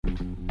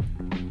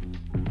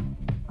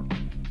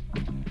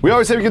We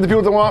always say we give the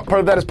people what they want. Part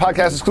of that is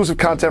podcast exclusive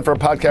content for our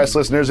podcast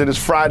listeners. It is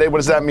Friday. What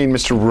does that mean,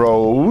 Mr.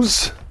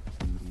 Rose?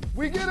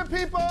 We give the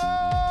people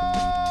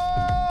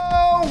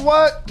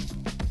what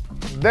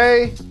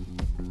they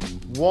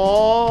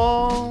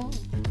want.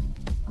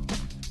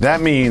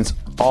 That means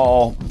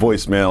all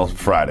voicemail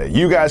Friday.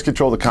 You guys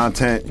control the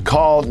content.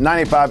 Call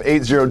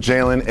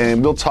 985-80-JALEN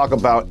and we'll talk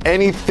about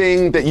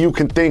anything that you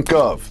can think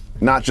of.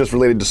 Not just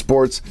related to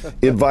sports,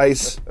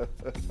 advice,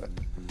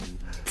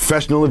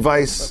 professional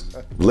advice,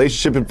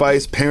 relationship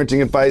advice,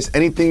 parenting advice,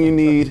 anything you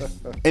need,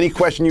 any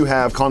question you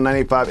have, call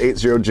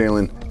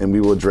 985-80-JALEN and we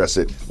will address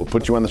it. We'll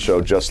put you on the show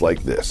just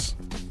like this.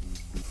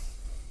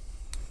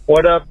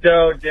 What up,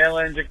 Joe?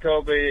 Jalen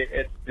Jacoby.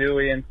 It's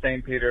Dewey in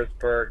St.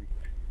 Petersburg.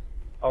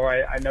 All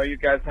right, I know you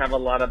guys have a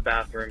lot of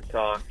bathroom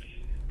talk.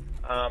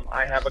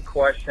 I have a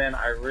question.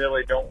 I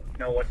really don't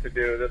know what to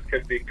do. This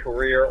could be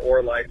career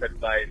or life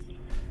advice.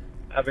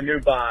 I have a new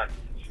boss.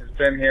 She's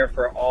been here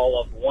for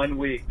all of 1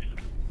 week.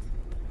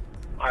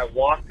 I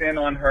walked in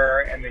on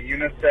her in the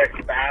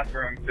unisex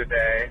bathroom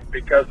today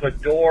because the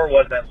door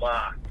wasn't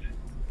locked.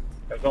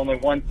 There's only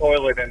one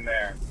toilet in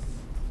there.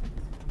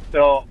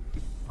 So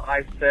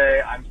I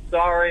say, I'm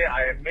sorry.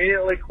 I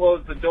immediately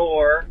close the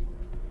door,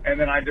 and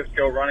then I just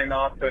go running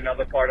off to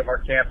another part of our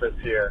campus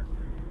here.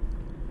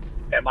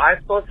 Am I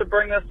supposed to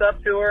bring this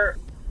up to her?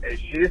 Is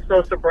she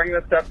supposed to bring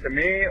this up to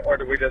me, or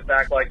do we just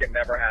act like it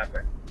never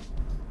happened?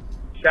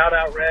 Shout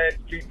out, Red.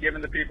 Keep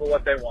giving the people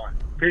what they want.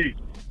 Peace.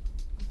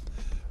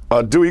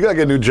 Dewey, you gotta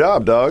get a new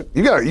job, dog.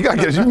 You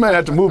might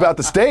have to move out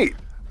the state.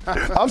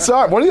 I'm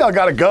sorry. One of y'all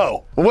gotta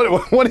go. One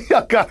of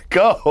y'all gotta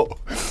go.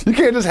 You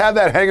can't just have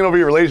that hanging over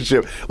your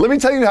relationship. Let me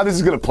tell you how this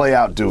is gonna play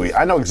out, Dewey.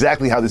 I know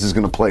exactly how this is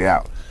gonna play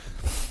out.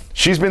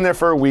 She's been there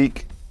for a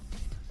week.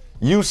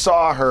 You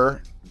saw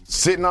her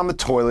sitting on the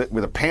toilet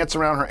with her pants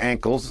around her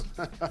ankles.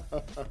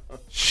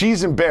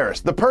 She's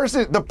embarrassed. The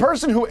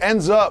person who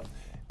ends up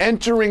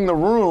entering the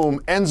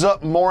room ends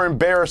up more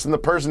embarrassed than the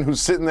person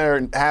who's sitting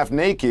there half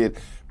naked.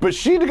 But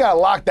she got to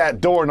lock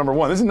that door, number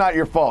one. This is not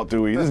your fault,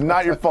 Dewey. This is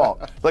not your fault.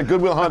 It's like Good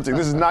Will Hunting.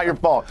 This is not your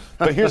fault.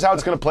 But here's how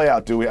it's going to play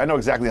out, Dewey. I know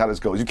exactly how this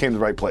goes. You came to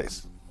the right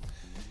place.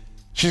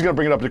 She's going to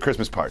bring it up at the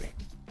Christmas party.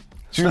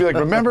 She's going to be like,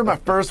 remember my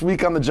first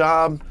week on the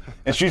job?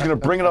 And she's going to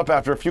bring it up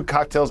after a few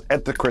cocktails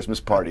at the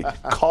Christmas party.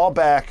 Call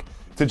back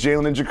to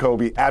Jalen and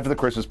Jacoby after the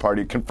Christmas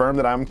party. Confirm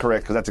that I'm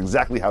correct, because that's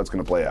exactly how it's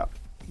going to play out.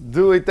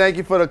 Dewey, thank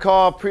you for the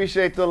call.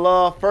 Appreciate the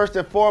love. First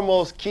and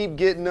foremost, keep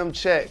getting them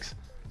checks.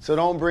 So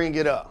don't bring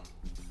it up.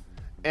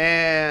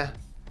 And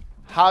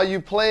how you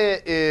play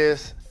it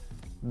is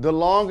the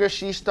longer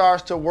she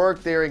starts to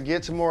work there and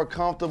gets more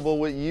comfortable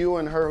with you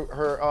and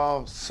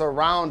her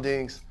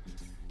surroundings,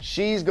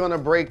 she's going to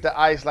break the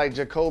ice, like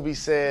Jacoby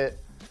said,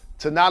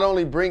 to not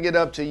only bring it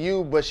up to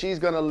you, but she's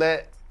going to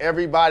let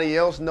everybody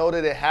else know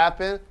that it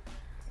happened,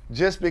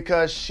 just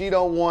because she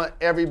don't want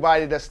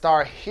everybody to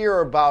start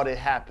hear about it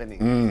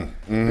happening.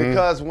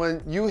 Because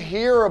when you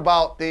hear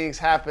about things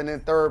happen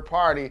in third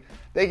party,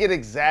 they get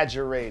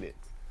exaggerated.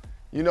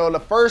 You know, the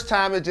first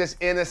time it's just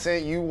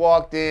innocent, you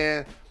walked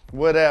in,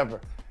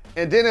 whatever.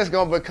 And then it's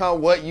going to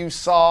become what you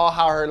saw,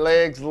 how her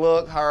legs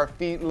look, how her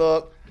feet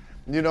look,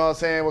 you know what I'm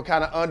saying, what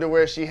kind of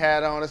underwear she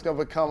had on. It's going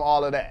to become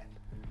all of that.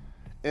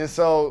 And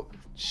so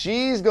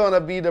she's going to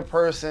be the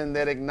person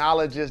that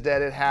acknowledges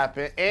that it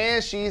happened,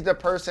 and she's the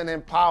person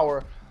in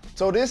power.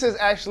 So this is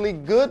actually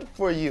good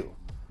for you,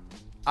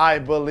 I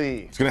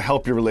believe. It's going to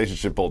help your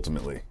relationship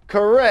ultimately.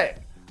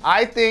 Correct.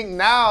 I think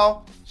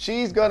now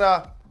she's going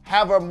to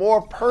have a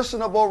more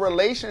personable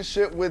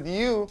relationship with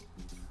you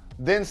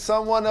than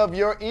someone of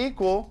your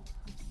equal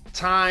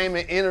time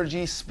and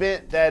energy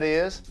spent, that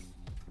is,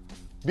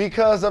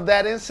 because of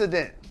that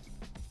incident.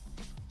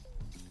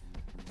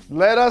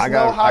 Let us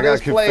know how this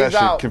plays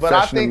out, but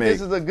I think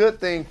this is a good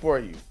thing for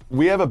you.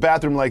 We have a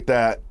bathroom like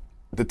that,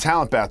 the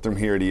talent bathroom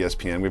here at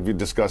ESPN. We've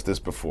discussed this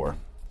before.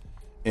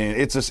 And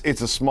it's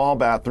a small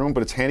bathroom,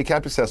 but it's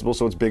handicap accessible,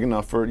 so it's big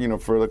enough for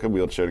like a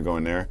wheelchair to go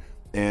in there.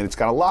 And it's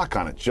got a lock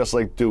on it, just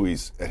like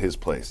Dewey's at his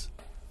place.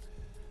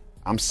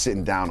 I'm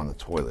sitting down on the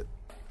toilet.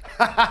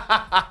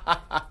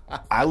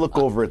 I look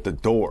over at the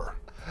door.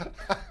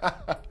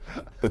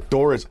 The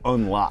door is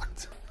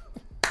unlocked.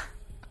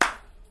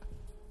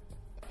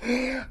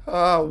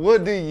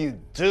 What do you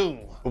do?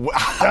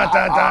 Da,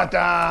 da, da,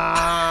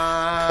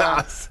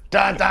 da.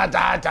 Da, da,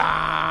 da,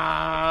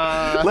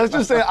 da. Let's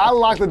just say I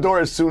locked the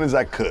door as soon as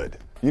I could.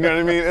 You know what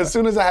I mean? As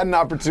soon as I had an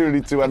opportunity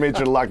to, I made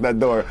sure to lock that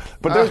door.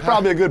 But there was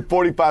probably a good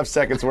 45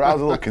 seconds where I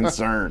was a little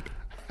concerned.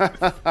 You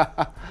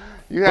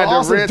had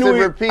to rinse and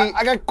repeat.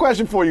 I got a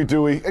question for you,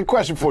 Dewey. A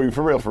question for you,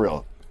 for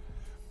real.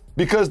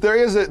 Because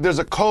there's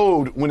a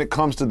code when it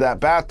comes to that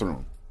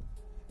bathroom.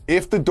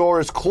 If the door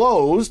is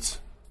closed,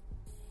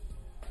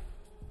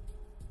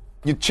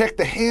 you check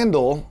the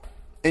handle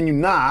and you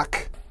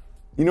knock,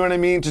 you know what I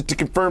mean? Just to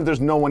confirm there's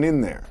no one in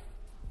there.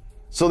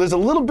 So there's a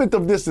little bit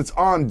of this that's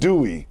on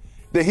Dewey,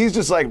 that he's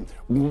just like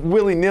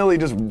willy-nilly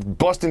just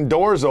busting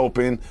doors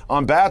open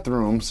on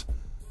bathrooms.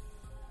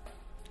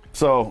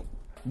 So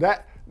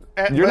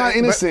you're not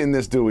innocent in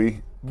this,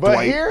 Dewey. But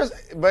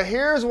Dwight.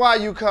 here's why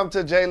you come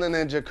to Jalen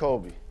and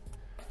Jacoby.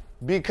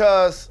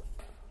 Because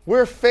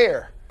we're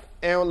fair.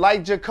 And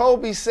like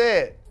Jacoby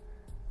said,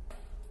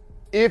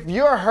 if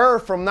you're her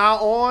from now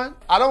on,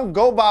 I don't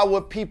go by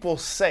what people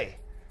say.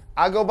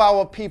 I go by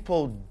what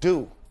people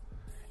do.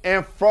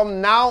 And from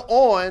now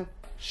on,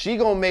 she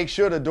gonna make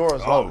sure the door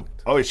is locked.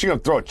 Oh, she gonna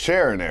throw a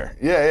chair in there.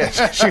 Yeah.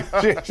 She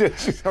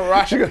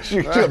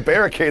gonna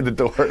barricade the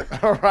door.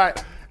 All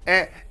right.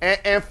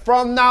 And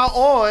from now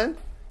on,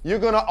 you're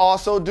gonna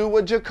also do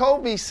what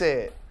Jacoby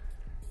said.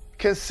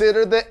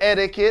 Consider the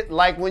etiquette,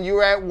 like when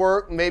you're at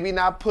work, maybe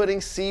not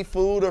putting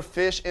seafood or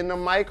fish in the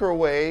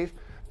microwave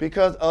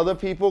because other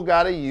people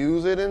gotta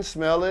use it and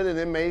smell it, and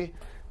it may,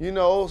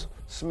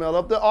 smell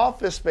up the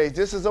office space.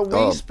 This is a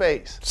we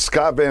space.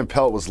 Scott Van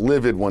Pelt was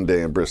livid one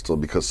day in Bristol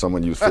because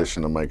someone used fish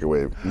in the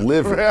microwave.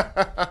 Livid.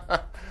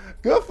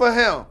 Good for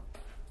him.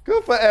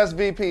 Good for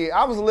SVP.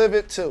 I was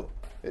livid too.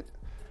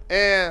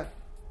 And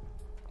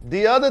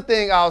the other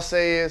thing I'll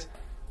say is,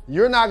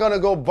 you're not gonna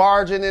go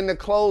barging into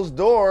closed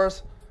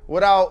doors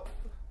without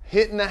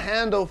hitting the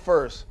handle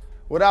first,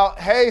 without,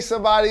 hey,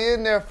 somebody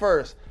in there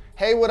first,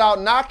 hey,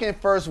 without knocking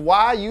first.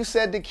 Why? You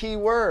said the key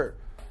word.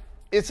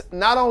 It's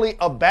not only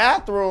a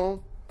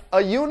bathroom, a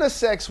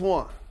unisex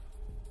one.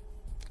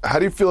 How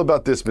do you feel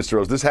about this, Mr.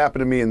 Rose? This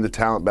happened to me in the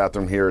talent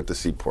bathroom here at the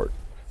Seaport.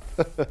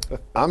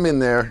 I'm in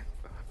there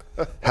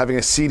having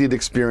a seated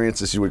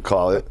experience, as you would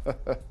call it.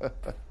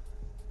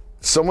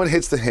 Someone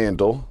hits the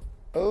handle.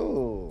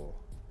 Oh.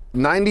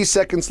 90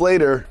 seconds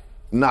later,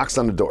 knocks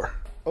on the door.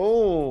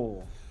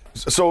 Oh.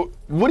 So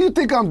what do you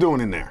think I'm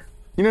doing in there?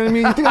 You know what I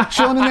mean? You think I'm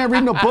chilling in there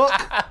reading a book?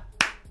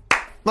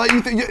 Like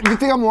you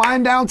think I'm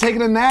lying down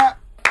taking a nap?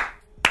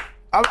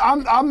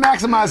 I'm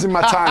maximizing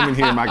my time in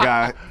here, my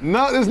guy.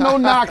 No, there's no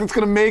knock that's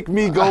gonna make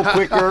me go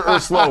quicker or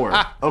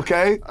slower.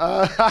 Okay?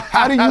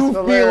 How do you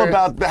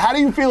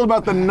feel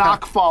about the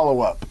knock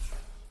follow-up?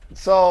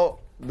 So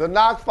the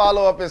knock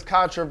follow-up is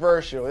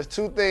controversial. It's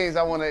two things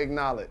I want to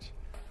acknowledge.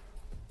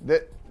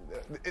 The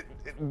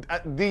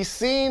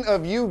scene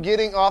of you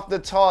getting off the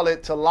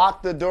toilet to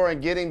lock the door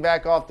and getting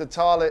back off the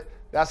toilet,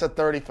 that's a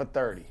 30 for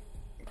 30.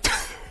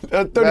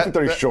 30 for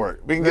 30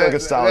 short. We can get like a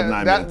solid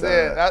 9 minutes.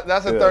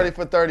 That's a 30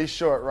 for 30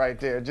 short right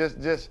there. Just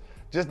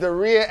the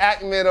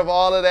reenactment of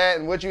all of that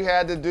and what you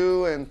had to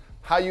do and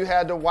how you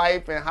had to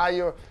wipe and how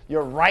your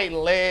right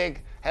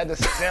leg had to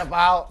step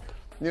out.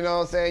 You know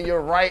what I'm saying?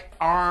 Your right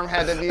arm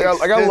had to be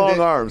extended. I got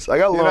long arms.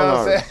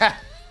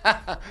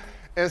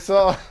 And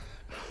so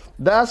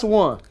that's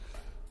one.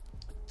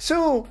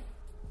 Two,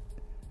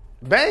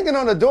 banging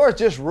on the door is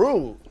just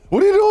rude.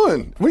 What are you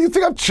doing? What do you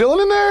think I'm chilling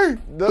in there?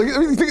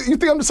 You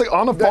think I'm just like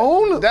on the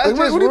phone? That's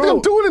what do you think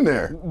I'm doing in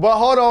there? But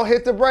hold on,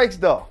 hit the brakes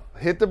though.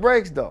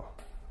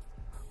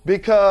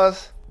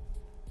 Because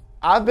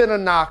I've been a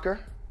knocker.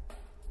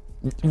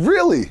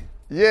 Really?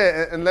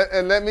 Yeah, and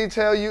let me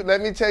tell you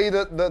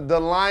the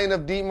line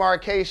of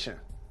demarcation.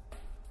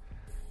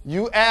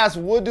 You ask,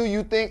 what do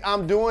you think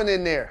I'm doing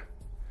in there?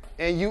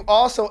 And you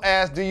also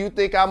ask, do you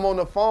think I'm on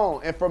the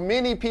phone? And for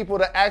many people,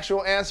 the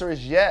actual answer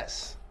is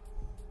yes.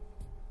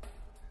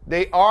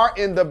 They are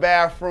in the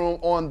bathroom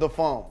on the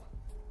phone.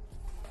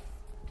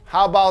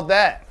 How about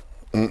that?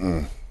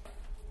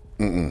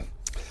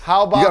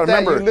 How about you gotta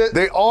that? Remember,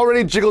 they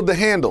already jiggled the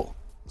handle.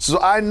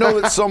 So I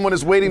know that someone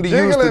is waiting to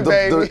use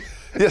the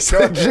yes,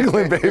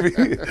 jiggling, baby.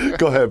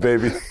 Go ahead,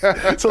 baby.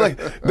 So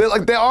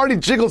they already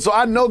jiggled. So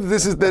I know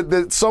that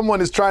that someone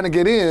is trying to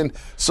get in.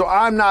 So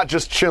I'm not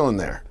just chilling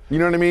there. You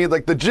know what I mean?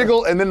 Like the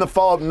jiggle and then the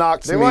follow-up knock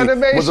to me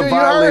was a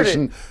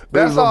violation.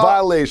 There's a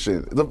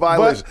violation. It's a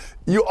violation.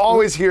 You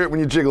always hear it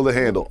when you jiggle the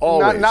handle.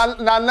 Always.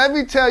 Now let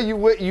me tell you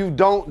what you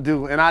don't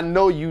do, and I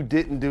know you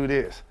didn't do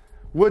this.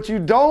 What you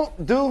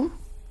don't do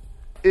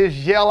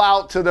is yell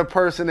out to the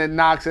person that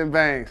knocks and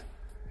bangs.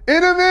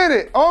 In a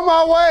minute, on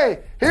my way,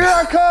 here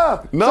I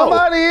come. No.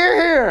 Somebody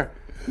in here.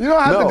 You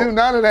don't have to do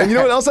none of that. And you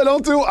know what else I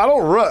don't do? I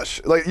don't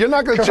rush. Like you're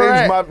not gonna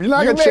change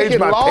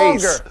my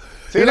pace.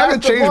 See, you're not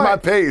gonna change my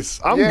pace.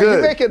 I'm good.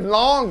 You make it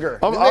longer.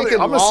 I'm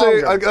gonna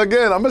say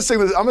again. I'm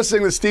gonna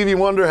sing the Stevie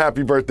Wonder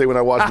 "Happy Birthday" when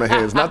I wash my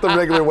hands, not the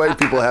regular white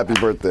people "Happy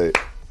Birthday."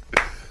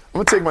 I'm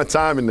gonna take my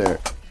time in there.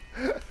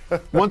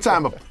 One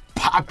time, a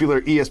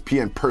popular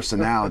ESPN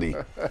personality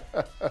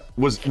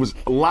was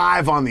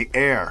live on the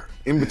air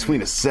in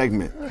between a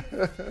segment,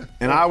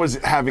 and I was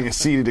having a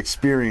seated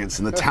experience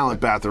in the talent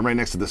bathroom right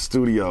next to the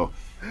studio,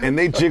 and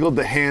they jiggled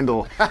the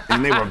handle,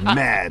 and they were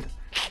mad,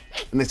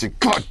 and they said,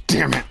 "God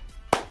damn it."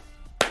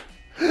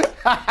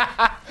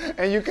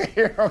 And you can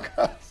hear them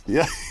cuss.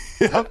 Yeah.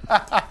 Yep.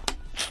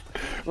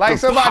 Like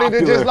somebody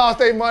that just lost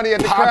their money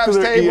at the craps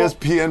table. Popular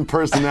ESPN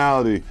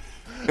personality.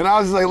 And I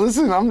was like,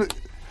 listen,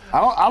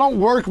 I don't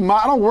work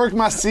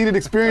my seated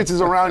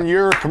experiences around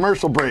your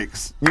commercial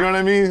breaks. You know what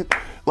I mean?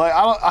 Like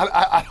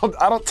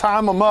I don't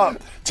time them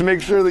up to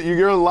make sure that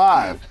you're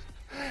live.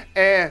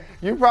 And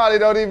you probably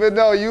don't even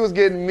know you was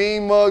getting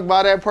mean mugged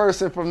by that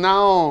person from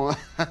now on.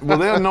 Well,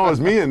 they don't know it's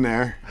me in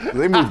there.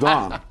 They moved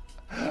on.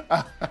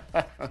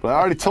 But I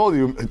already told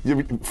you,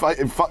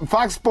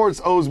 Fox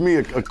Sports owes me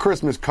a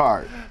Christmas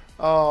card.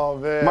 Oh,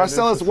 man.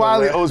 Marcellus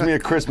Wiley owes me a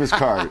Christmas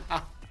card.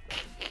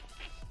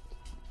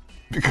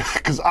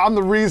 Because I'm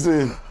the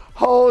reason.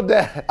 Hold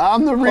that.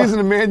 I'm the reason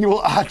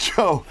Emmanuel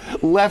Acho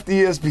left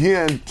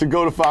ESPN to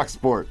go to Fox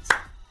Sports.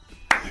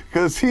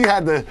 Because he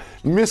had the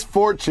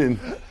misfortune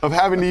of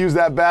having to use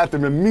that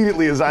bathroom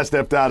immediately as I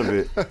stepped out of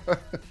it.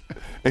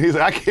 And he's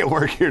like, I can't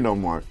work here no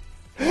more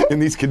in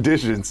these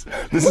conditions.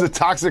 This is a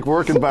toxic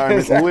work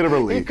environment,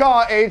 literally. He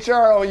called HR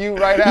on you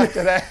right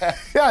after that.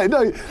 Yeah,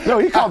 no,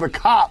 he called the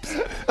cops.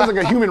 That's like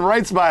a human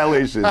rights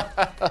violation.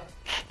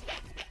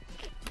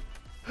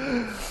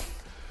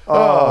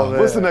 Oh,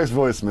 what's the next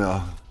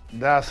voicemail?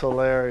 That's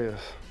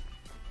hilarious.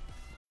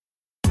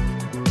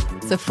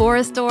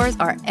 Sephora stores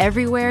are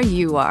everywhere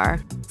you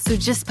are. So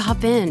just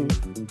pop in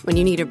when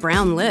you need a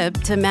brown lip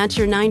to match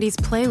your 90s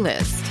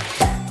playlist.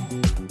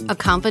 A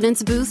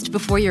confidence boost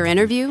before your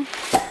interview?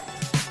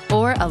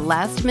 Or a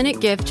last-minute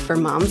gift for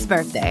mom's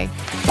birthday.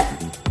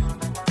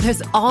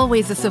 There's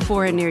always a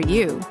Sephora near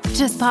you.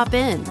 Just pop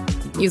in.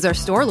 Use our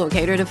store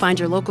locator to find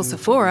your local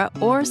Sephora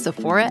or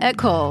Sephora at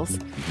Kohl's.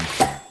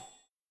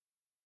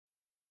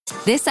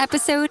 This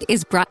episode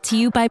is brought to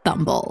you by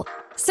Bumble.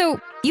 So,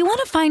 you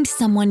want to find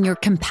someone you're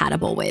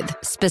compatible with,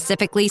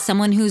 specifically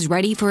someone who's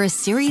ready for a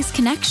serious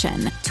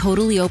connection,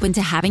 totally open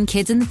to having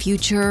kids in the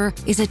future,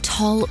 is a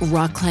tall,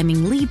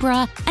 rock-climbing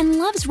Libra, and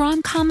loves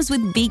rom-coms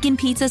with vegan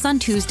pizzas on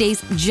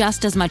Tuesdays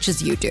just as much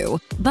as you do.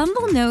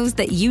 Bumble knows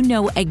that you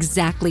know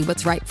exactly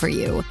what's right for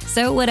you.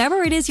 So whatever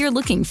it is you're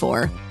looking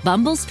for,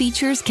 Bumble's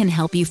features can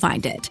help you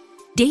find it.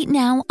 Date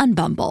now on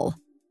Bumble.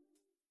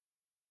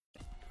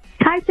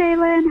 Hi,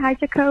 Jalen. Hi,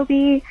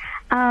 Jacoby.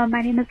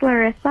 My name is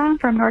Larissa. I'm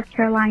from North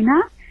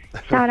Carolina.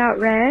 Shout out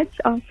Reg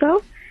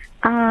also.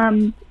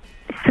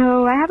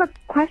 So I have a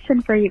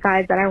question for you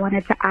guys that I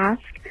wanted to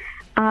ask.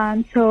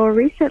 So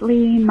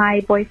recently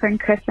my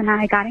boyfriend Chris and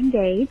I got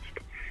engaged.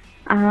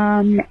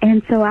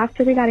 And so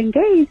after we got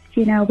engaged,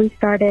 we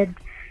started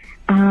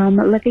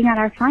looking at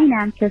our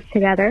finances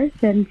together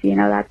since,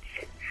 that's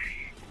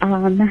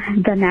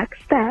the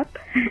next step.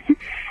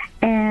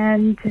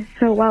 And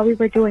so while we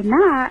were doing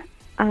that,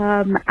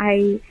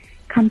 I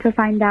come to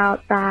find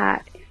out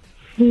that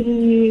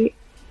he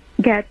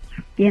gets,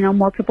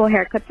 multiple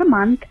haircuts a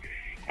month,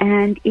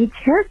 and each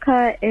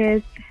haircut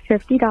is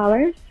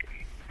 $50,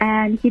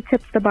 and he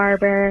tips the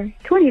barber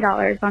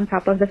 $20 on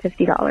top of the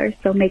 $50,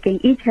 so making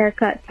each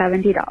haircut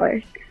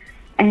 $70.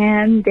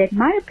 And in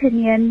my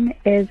opinion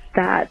is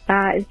that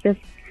is just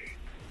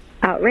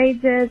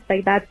outrageous.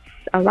 Like, that's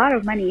a lot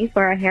of money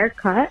for a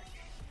haircut.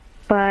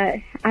 But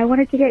I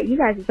wanted to get you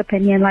guys'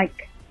 opinion,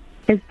 like,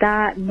 is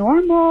that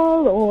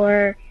normal,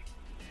 or,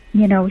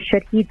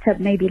 should he tip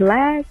maybe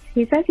less?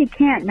 He says he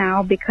can't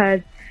now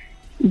because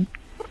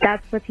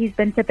that's what he's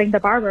been tipping the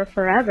barber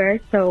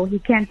forever, so he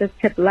can't just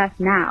tip less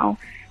now.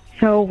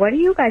 So what do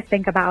you guys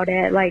think about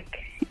it? Like,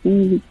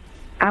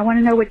 I want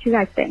to know what you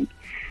guys think.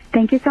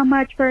 Thank you so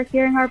much for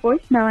hearing our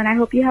voicemail, and I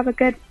hope you have a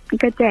good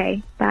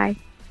day. Bye.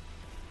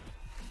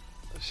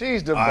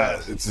 She's the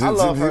best. I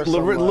love her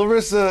so much.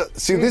 Larissa,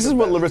 see, this is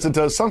what best. Larissa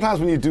does. Sometimes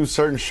when you do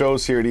certain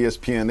shows here at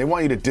ESPN, they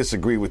want you to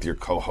disagree with your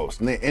co-host,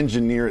 and they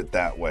engineer it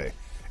that way.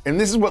 And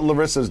this is what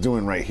Larissa's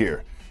doing right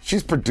here.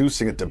 She's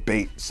producing a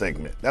debate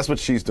segment. That's what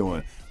she's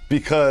doing.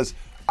 Because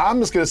I'm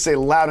just going to say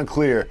loud and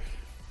clear,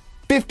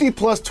 50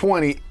 plus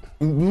 20,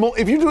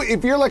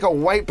 if you're like a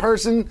white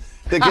person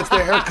that gets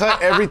their hair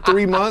cut every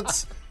 3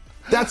 months,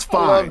 that's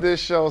fine. I love this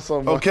show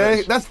so much.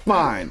 Okay, that's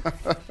fine.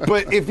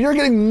 But if you're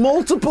getting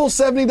multiple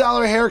 $70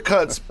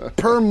 haircuts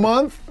per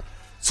month,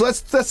 so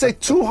let's say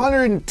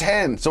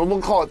 210. So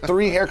we'll call it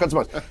 3 haircuts a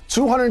month.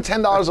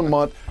 $210 a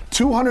month.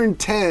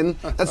 210.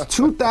 That's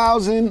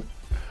 2,000.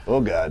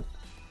 Oh God.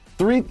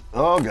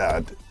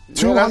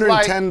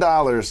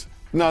 $210.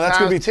 No, that's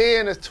gonna be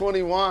 10 is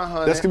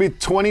 2,100. That's gonna be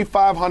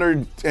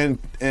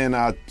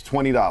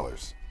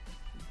 $2,520.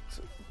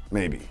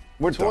 Maybe.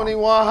 We're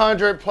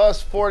 2,100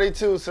 plus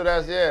 42, so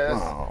that's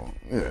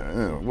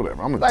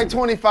whatever. I'm like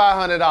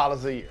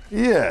 $2,500 a year.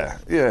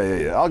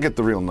 Yeah. I'll get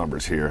the real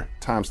numbers here.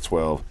 Times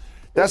 12.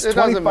 That's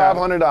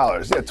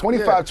 $2,500. Yeah,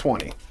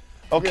 2,520.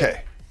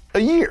 Okay, a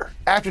year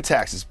after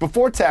taxes.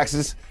 Before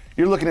taxes,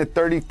 you're looking at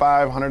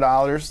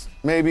 $3,500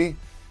 maybe.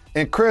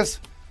 And Chris,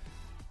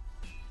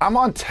 I'm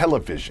on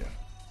television.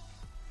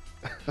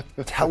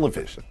 And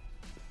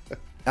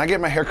I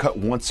get my hair cut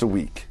once a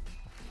week.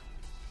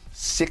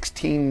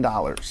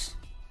 $16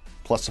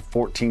 plus a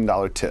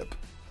 $14 tip.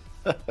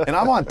 And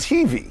I'm on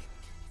TV.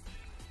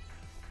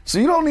 So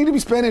you don't need to be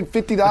spending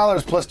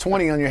 $50 plus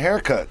 20 on your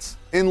haircuts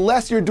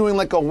unless you're doing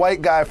like a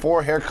white guy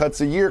 4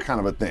 haircuts a year kind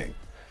of a thing,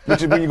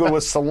 which is when you go to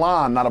a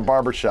salon, not a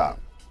barber shop.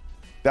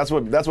 That's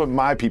what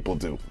my people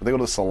do. They go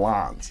to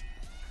salons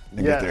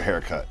and get their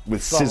hair cut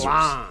with scissors.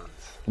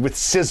 With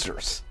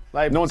scissors.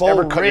 Like no one's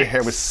ever cut your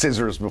hair with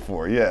scissors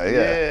before.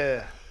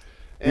 Yeah.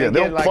 They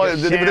don't plug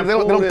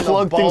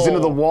things into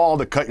the wall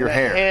to cut your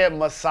hair. Head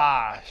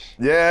massage.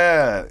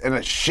 Yeah, and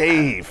a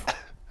shave.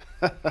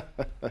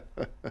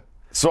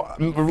 So,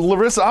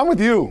 Larissa, I'm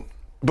with you.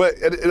 But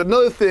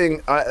another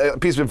thing, a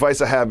piece of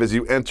advice I have as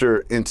you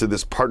enter into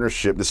this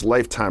partnership, this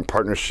lifetime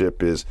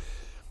partnership, is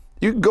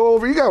you go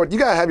over. You got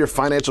to have your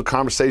financial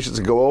conversations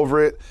and go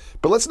over it.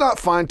 But let's not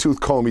fine-tooth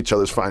comb each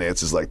other's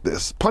finances like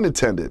this, pun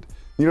intended.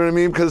 You know what I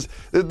mean? Because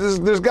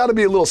there's got to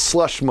be a little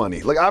slush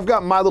money. Like I've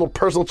got my little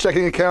personal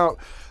checking account.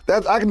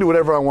 That I can do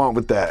whatever I want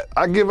with that.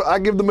 I give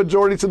the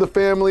majority to the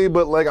family,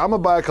 but like I'm gonna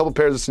buy a couple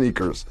pairs of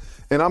sneakers,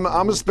 and I'm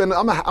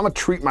gonna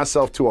treat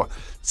myself to a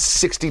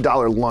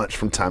 $60 lunch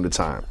from time to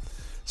time.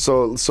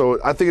 So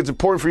I think it's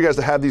important for you guys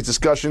to have these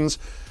discussions,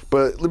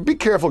 but be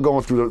careful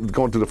going through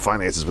the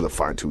finances with a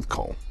fine-tooth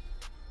comb.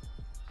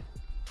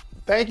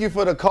 Thank you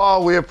for the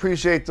call. We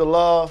appreciate the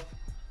love.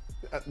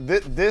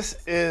 This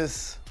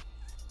is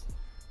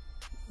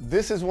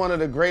one of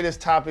the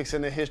greatest topics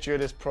in the history of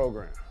this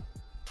program.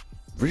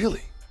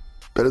 Really?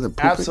 Better than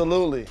pooping?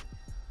 Absolutely.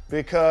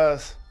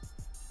 Because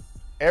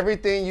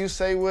everything you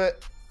say with,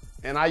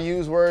 and I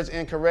use words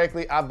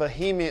incorrectly, I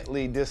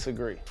vehemently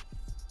disagree.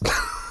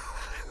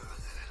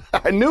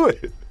 I knew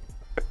it.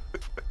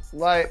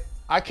 Like,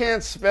 I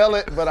can't spell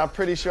it, but I'm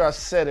pretty sure I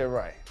said it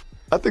right.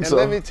 I think and so.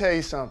 Let me tell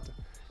you something.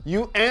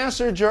 You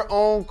answered your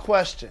own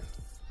question,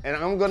 and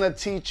I'm going to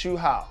teach you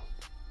how.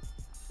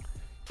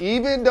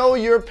 Even though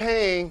you're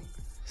paying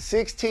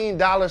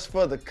 $16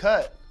 for the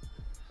cut,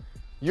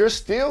 you're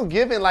still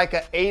giving like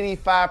an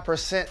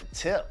 85%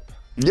 tip.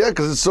 Yeah,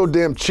 because it's so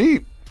damn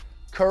cheap.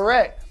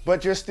 Correct,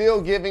 but you're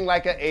still giving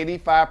like an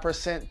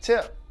 85%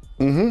 tip.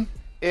 Mm-hmm.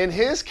 In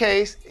his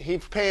case,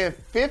 he's paying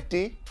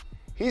 $50.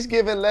 He's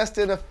giving less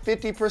than a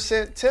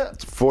 50% tip.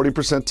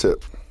 40%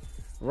 tip.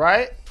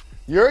 Right?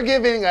 You're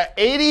giving an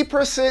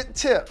 80%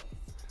 tip.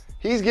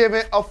 He's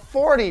giving a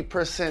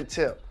 40%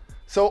 tip.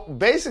 So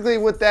basically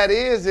what that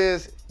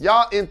is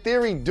y'all in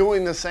theory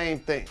doing the same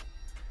thing.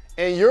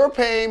 And you're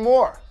paying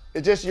more.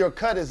 It's just your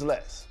cut is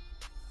less.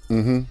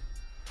 Mm-hmm.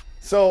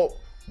 So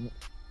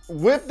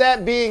with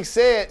that being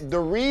said, the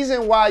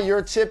reason why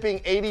you're tipping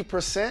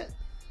 80%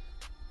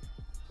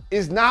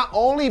 is not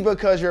only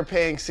because you're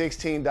paying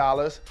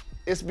 $16,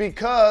 it's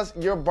because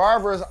your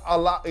barber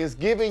is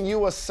giving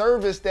you a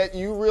service that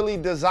you really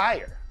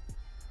desire,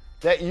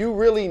 that you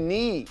really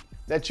need,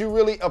 that you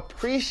really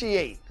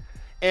appreciate.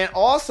 And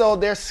also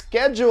they're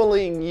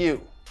scheduling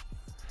you.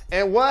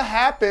 And what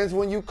happens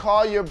when you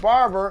call your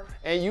barber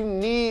and you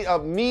need a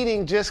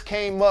meeting just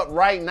came up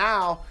right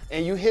now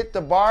and you hit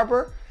the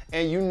barber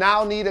and you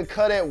now need a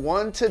cut at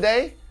 1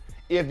 today?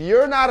 If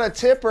you're not a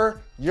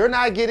tipper, you're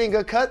not getting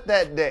a cut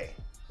that day.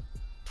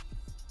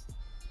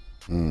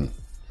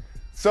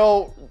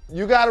 So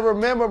you got to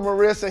remember,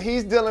 Marissa,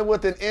 he's dealing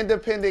with an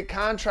independent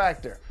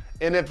contractor.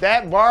 And if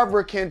that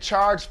barber can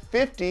charge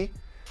 $50,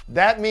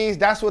 that means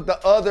that's what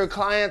the other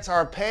clients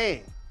are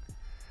paying.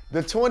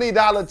 The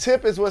 $20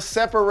 tip is what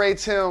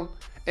separates him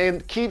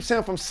and keeps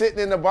him from sitting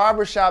in the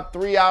barbershop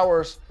 3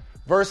 hours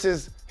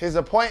versus his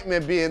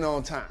appointment being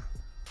on time.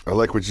 I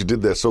like what you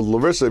did there. So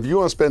Larissa, if you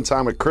want to spend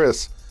time with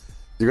Chris,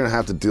 you're going to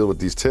have to deal with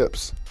these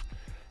tips.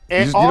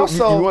 And you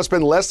also, want to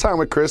spend less time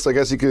with Chris, I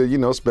guess you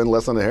could, spend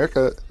less on the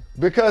haircut.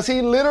 Because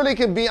he literally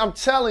could be, I'm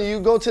telling you,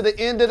 go to the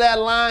end of that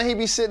line, he'd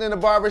be sitting in the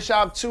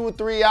barbershop 2 or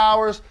 3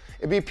 hours.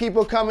 It'd be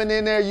people coming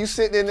in there, you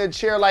sitting in the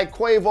chair like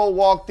Quavo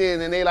walked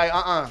in and they like,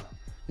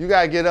 you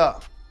gotta get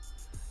up.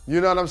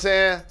 You know what I'm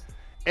saying?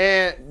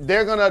 And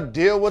they're gonna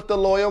deal with the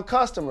loyal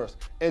customers.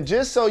 And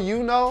just so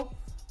you know,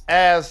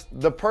 as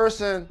the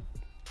person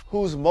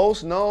who's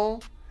most known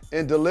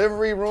in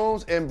delivery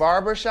rooms and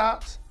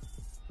barbershops,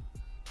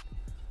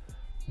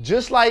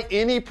 just like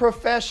any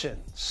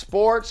profession,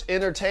 sports,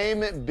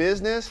 entertainment,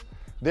 business,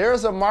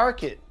 there's a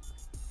market.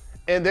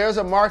 And there's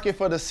a market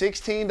for the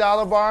 $16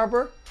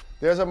 barber.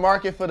 There's a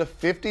market for the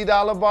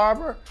 $50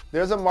 barber.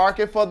 There's a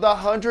market for the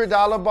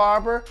 $100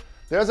 barber.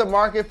 There's a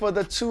market for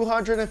the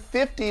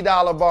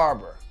 $250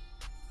 barber.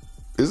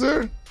 Is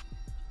there?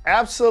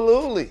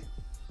 Absolutely.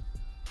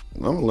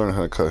 I'm gonna learn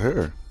how to cut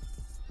hair.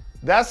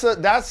 That's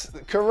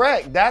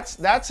correct. That's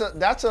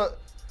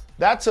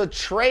a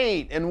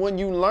trade. And when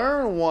you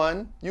learn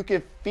one, you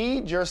can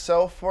feed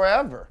yourself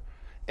forever.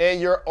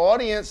 And your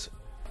audience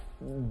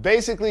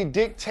basically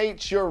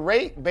dictates your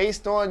rate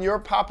based on your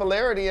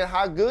popularity and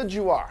how good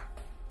you are.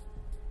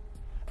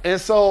 And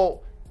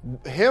so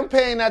him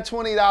paying that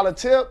 $20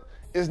 tip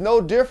is no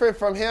different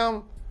from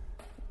him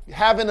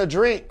having a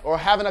drink or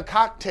having a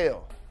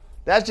cocktail.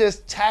 That's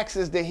just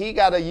taxes that he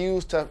got to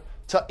use to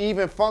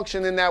even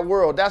function in that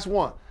world. That's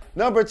one.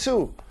 Number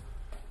two,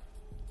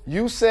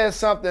 you said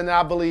something that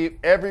I believe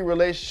every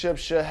relationship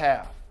should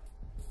have.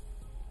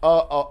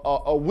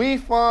 A we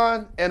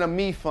fund and a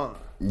me fund.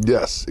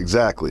 Yes,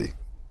 exactly.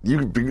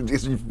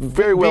 It's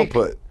very well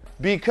put.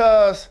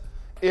 Because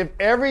if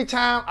every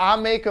time I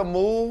make a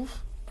move,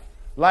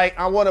 like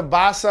I want to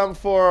buy something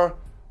for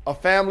a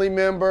family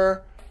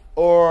member,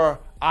 or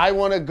I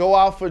want to go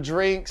out for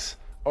drinks,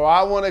 or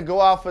I want to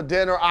go out for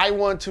dinner, I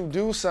want to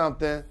do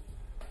something,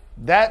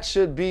 that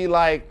should be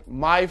like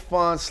my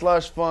fund,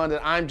 slush fund,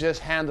 and I'm just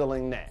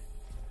handling that.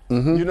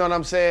 You know what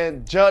I'm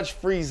saying?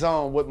 Judge-free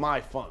zone with my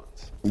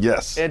funds.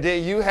 Yes. And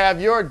then you have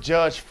your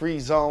judge-free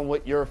zone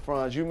with your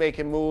funds. You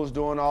making moves,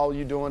 doing all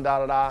you doing,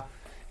 da-da-da.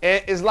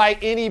 And it's like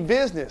any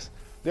business.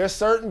 There's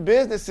certain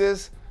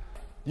businesses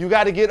you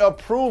got to get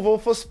approval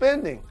for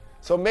spending.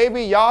 So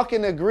maybe y'all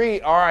can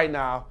agree, all right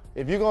now,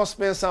 if you're going to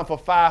spend something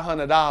for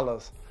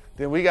 $500,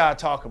 then we got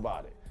to talk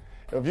about it.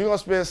 If you're going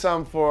to spend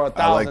something for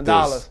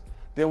 $1,000,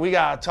 then we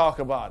got to talk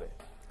about it.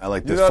 I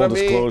like this You know full what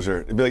I mean?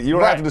 disclosure. It'd be like, you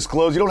don't have to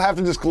disclose. You don't have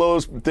to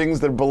disclose things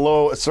that are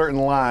below a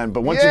certain line.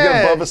 But once you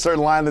get above a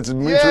certain line that's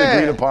mutually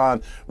agreed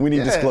upon, we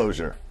need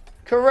disclosure.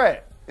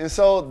 Correct. And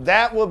so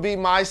that would be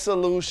my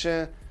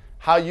solution,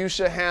 how you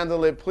should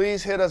handle it.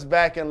 Please hit us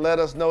back and let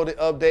us know the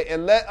update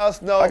and let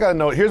us know. I gotta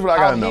know. Here's what I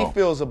gotta know. How he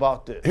feels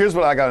about this. Here's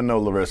what I gotta know,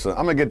 Larissa.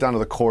 I'm gonna get down to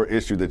the core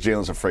issue that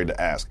Jalen's afraid to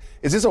ask.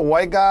 Is this a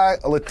white guy,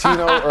 a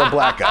Latino, or a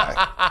black guy?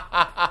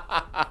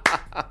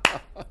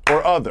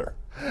 Or other?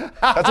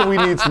 That's what we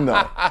need to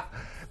know.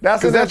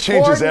 Because that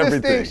changes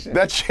everything.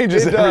 That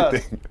changes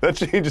everything. That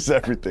changes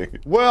everything.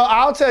 Well,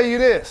 I'll tell you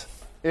this.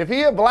 If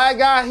he a black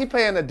guy, he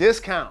paying a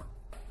discount.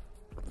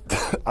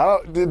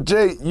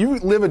 Jay, you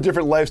live a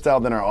different lifestyle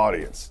than our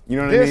audience. You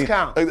know what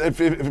Discount. I mean? If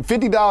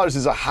 $50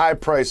 is a high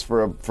price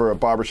for a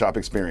barbershop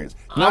experience.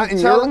 Not in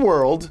your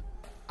world.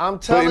 I'm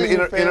telling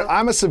you, fam.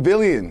 I'm a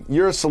civilian.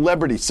 You're a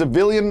celebrity.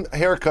 Civilian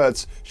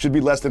haircuts should be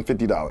less than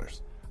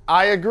 $50.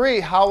 I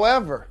agree.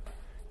 However,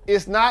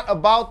 it's not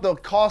about the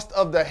cost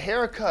of the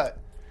haircut.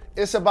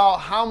 It's about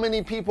how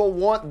many people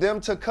want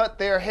them to cut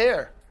their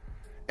hair.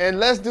 And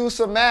let's do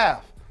some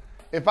math.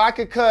 If I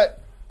could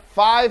cut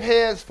 5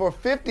 heads for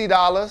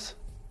 $50,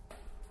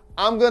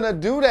 I'm gonna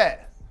do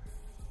that.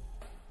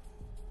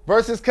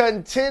 Versus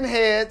cutting 10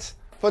 heads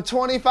for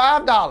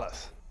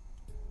 $25.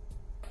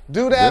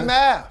 Do that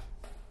math.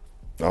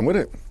 I'm with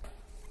it.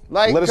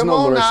 Like, let us come know,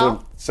 on Larissa.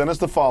 now. Send us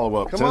the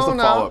follow-up. Come on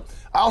now.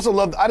 I also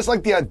I just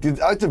like I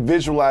like to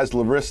visualize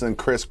Larissa and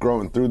Chris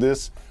growing through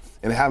this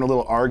and having a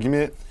little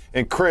argument.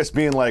 And Chris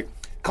being like,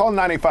 call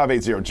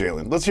 98580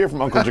 Jalen. Let's hear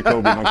from Uncle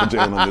Jacoby and Uncle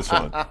Jalen on this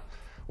one.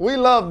 We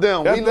love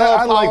them.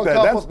 I like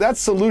that. That's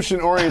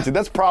solution-oriented.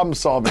 That's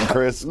problem-solving,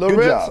 Chris.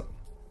 Good job.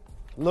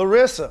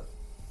 Larissa,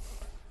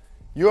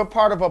 you're a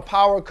part of a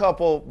power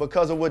couple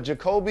because of what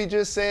Jacoby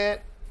just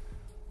said,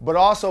 but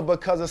also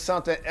because of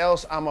something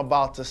else I'm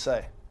about to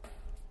say.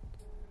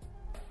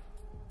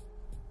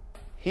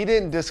 He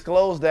didn't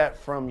disclose that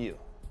from you.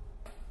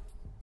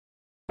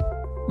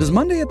 Does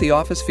Monday at the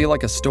office feel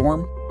like a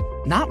storm?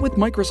 Not with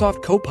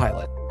Microsoft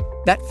Copilot.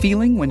 That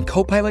feeling when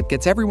Copilot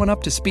gets everyone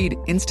up to speed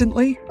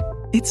instantly?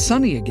 It's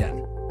sunny again.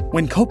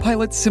 When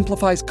Copilot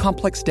simplifies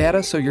complex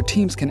data so your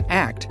teams can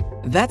act,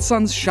 that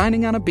sun's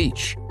shining on a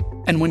beach.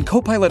 And when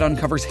Copilot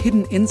uncovers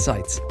hidden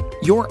insights,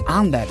 you're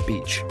on that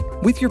beach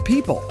with your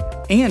people,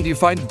 and you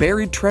find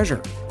buried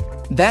treasure.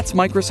 That's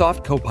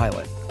Microsoft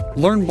Copilot.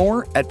 Learn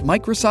more at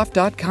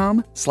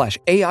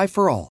Microsoft.com/AI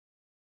for all.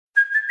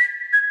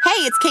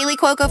 Hey, it's Kaylee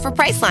Cuoco for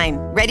Priceline.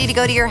 Ready to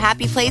go to your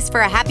happy place for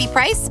a happy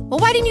price? Well,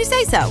 why didn't you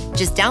say so?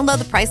 Just download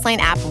the Priceline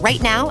app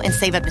right now and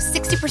save up to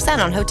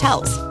 60% on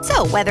hotels.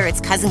 So whether it's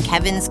Cousin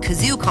Kevin's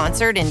Kazoo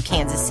Concert in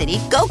Kansas City,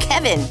 go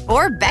Kevin,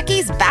 or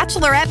Becky's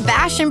Bachelorette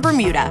Bash in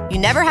Bermuda, you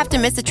never have to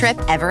miss a trip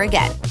ever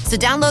again. So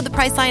download the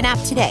Priceline app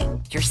today.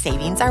 Your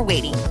savings are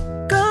waiting.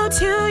 Go to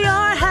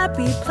your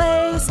happy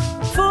place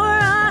for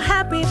a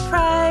happy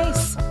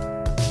price.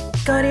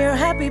 Go to your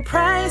happy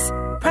price,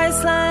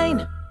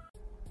 Priceline.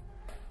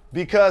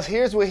 Because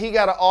here's what he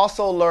got to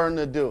also learn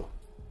to do.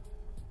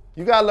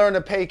 You got to learn to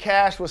pay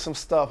cash with some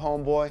stuff,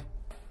 homeboy.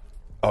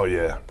 Oh,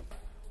 yeah.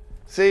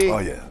 See,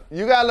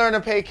 you got to learn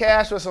to pay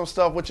cash with some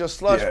stuff with your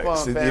slush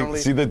fund family.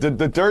 See, the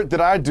dirt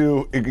that I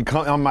do,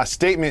 on my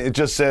statement, it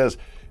just says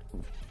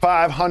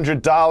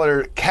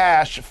 $500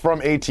 cash from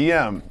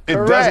ATM. It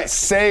doesn't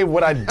say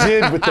what I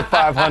did with the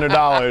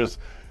 $500.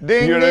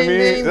 Ding, you know what I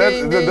mean?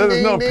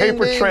 There's no ding,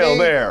 paper ding, trail ding.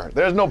 there.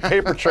 There's no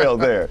paper trail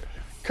there.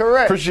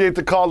 Correct. Appreciate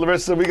the call,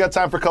 Larissa. We got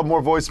time for a couple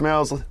more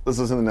voicemails. Let's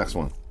listen to the next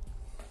one.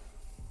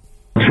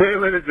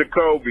 Jalen and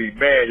Jacoby,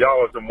 man,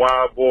 y'all are some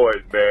wild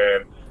boys,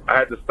 man. I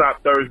had to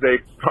stop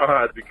Thursday's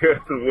pod because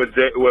of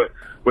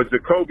what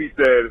Jacoby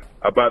said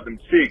about them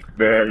cheeks,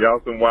 man. Y'all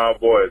some wild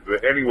boys.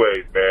 But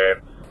anyways,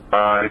 man,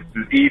 it's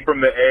just E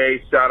from the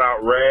A. Shout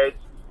out Reg.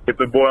 Get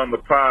the boy on the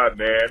pod,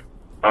 man.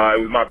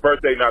 It was my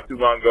birthday not too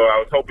long ago. I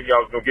was hoping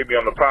y'all was going to get me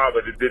on the pod,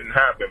 but it didn't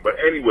happen. But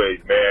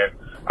anyways, man,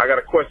 I got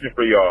a question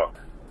for y'all.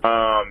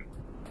 I'm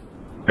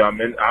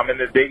in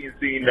the dating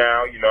scene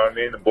now, you know what I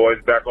mean? The boy's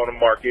back on the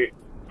market.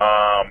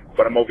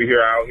 But I'm out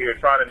here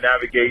trying to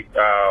navigate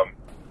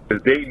the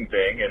dating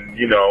thing, and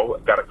you know,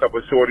 got a couple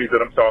of shorties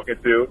that I'm talking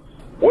to.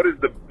 What is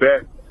the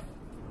best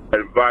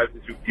advice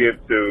that you give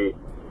to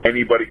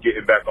anybody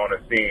getting back on the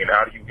scene?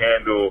 How do you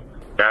handle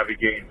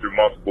navigating through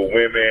multiple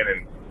women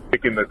and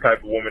picking the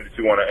type of woman that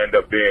you want to end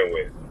up being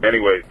with?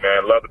 Anyways,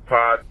 man, love the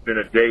pod. It's been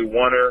a day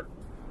oneer.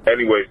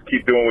 Anyways,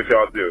 keep doing what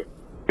y'all do.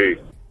 Peace.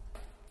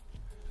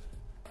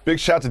 Big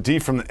shout to D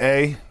from the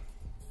A.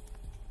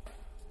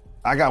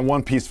 I got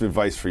one piece of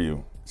advice for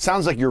you.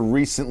 Sounds like you're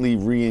recently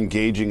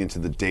re-engaging into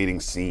the dating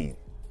scene.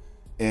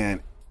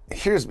 And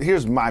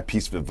here's my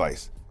piece of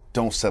advice.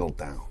 Don't settle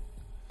down.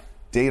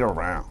 Date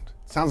around.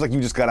 Sounds like you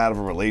just got out of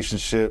a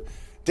relationship.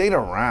 Date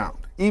around.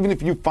 Even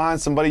if you find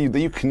somebody that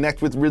you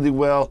connect with really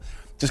well,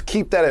 just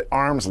keep that at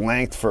arm's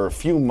length for a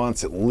few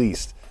months at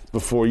least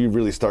before you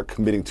really start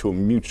committing to a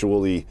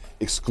mutually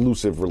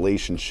exclusive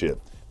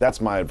relationship. That's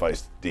my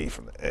advice to D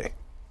from the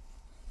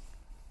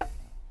A.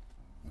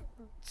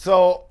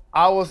 So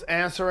I was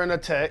answering a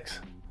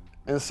text,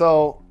 and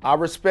so I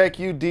respect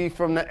you, D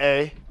from the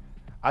A.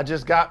 I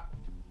just got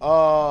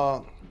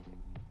a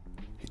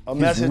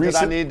message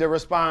that I need to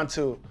respond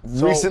to.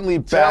 So recently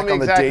back on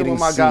the dating what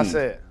my guy scene.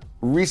 said.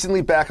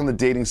 Recently back on the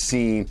dating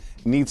scene,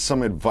 needs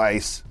some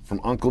advice from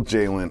Uncle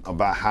Jalen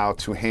about how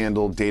to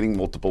handle dating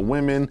multiple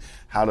women,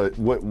 how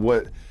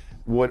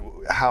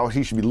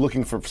he should be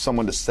looking for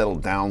someone to settle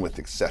down with,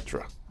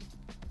 etc.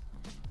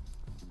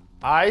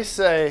 I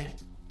say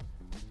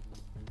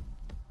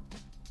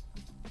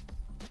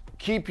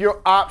keep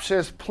your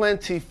options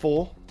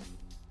plentiful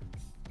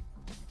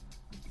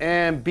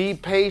and be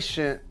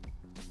patient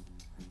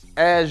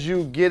as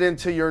you get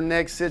into your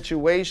next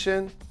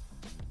situation.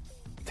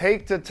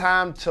 Take the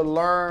time to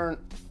learn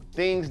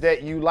things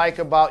that you like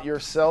about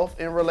yourself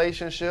in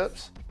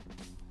relationships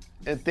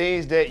and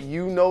things that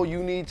you know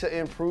you need to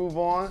improve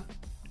on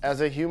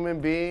as a human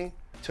being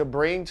to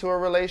bring to a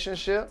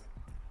relationship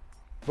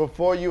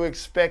before you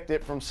expect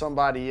it from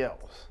somebody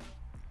else.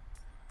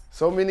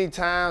 So many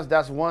times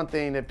that's one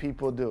thing that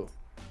people do.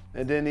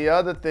 And then the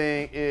other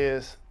thing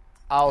is,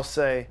 I'll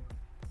say,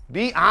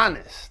 be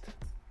honest.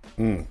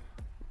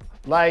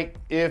 Like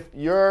if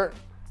you're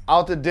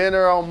out to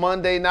dinner on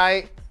Monday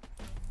night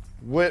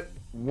with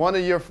one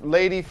of your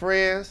lady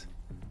friends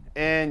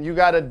and you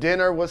got a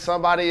dinner with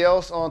somebody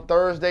else on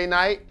Thursday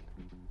night,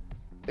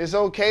 it's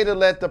okay to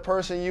let the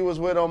person you was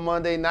with on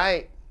Monday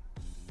night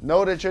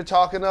know that you're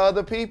talking to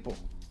other people.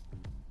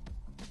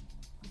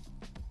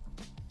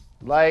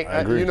 Like,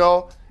 you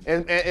know,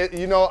 and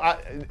you know,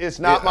 it's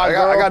not my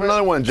girlfriend. I got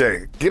another one,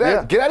 Jay. Get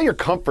out of your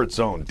comfort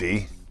zone,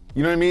 D.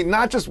 You know what I mean?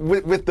 Not just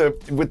with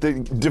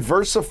the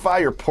diversify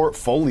your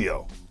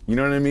portfolio. You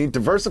know what I mean?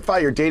 Diversify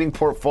your dating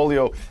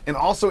portfolio and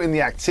also in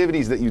the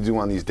activities that you do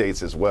on these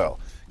dates as well.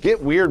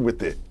 Get weird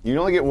with it. You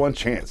only get one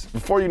chance.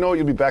 Before you know it,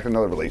 you'll be back in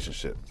another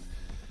relationship.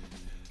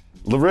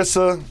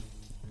 Larissa,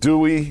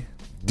 Dewey,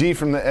 D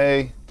from the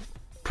A,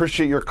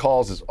 appreciate your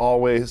calls as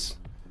always.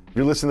 If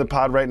you're listening to the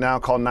pod right now,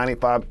 call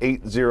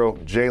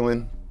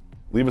 9580-JALEN.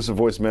 Leave us a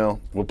voicemail.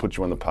 We'll put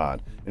you on the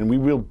pod. And we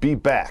will be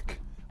back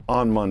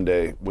on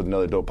Monday with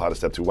another Dope Pod of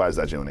Step 2. Why is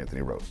that, Jalen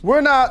Anthony Rose?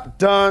 We're not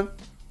done.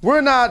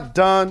 We're not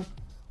done.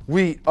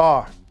 We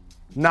are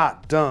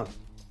not done.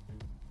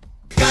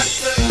 Got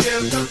to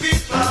give the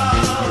people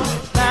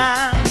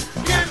time.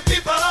 Give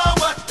people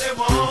what they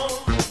want.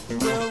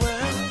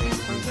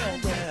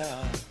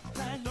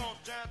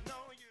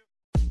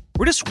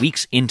 We're just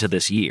weeks into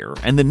this year,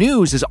 and the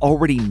news is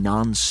already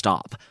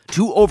nonstop.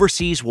 2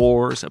 overseas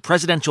wars, a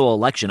presidential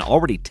election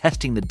already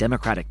testing the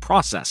democratic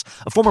process,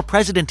 a former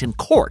president in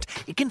court.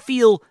 It can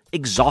feel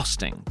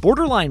exhausting,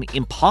 borderline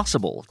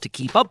impossible to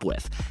keep up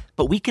with,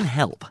 but we can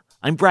help.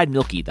 I'm Brad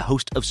Mielke, the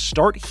host of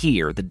Start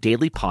Here, the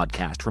daily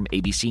podcast from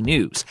ABC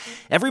News.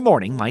 Every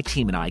morning, my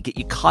team and I get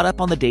you caught up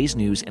on the day's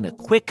news in a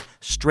quick,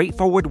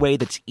 straightforward way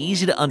that's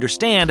easy to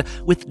understand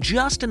with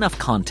just enough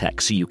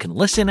context so you can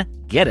listen,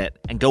 get it,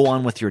 and go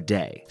on with your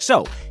day.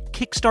 So,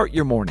 kickstart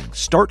your morning.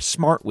 Start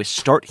smart with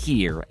Start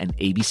Here and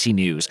ABC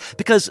News,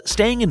 because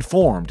staying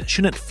informed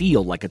shouldn't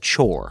feel like a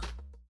chore.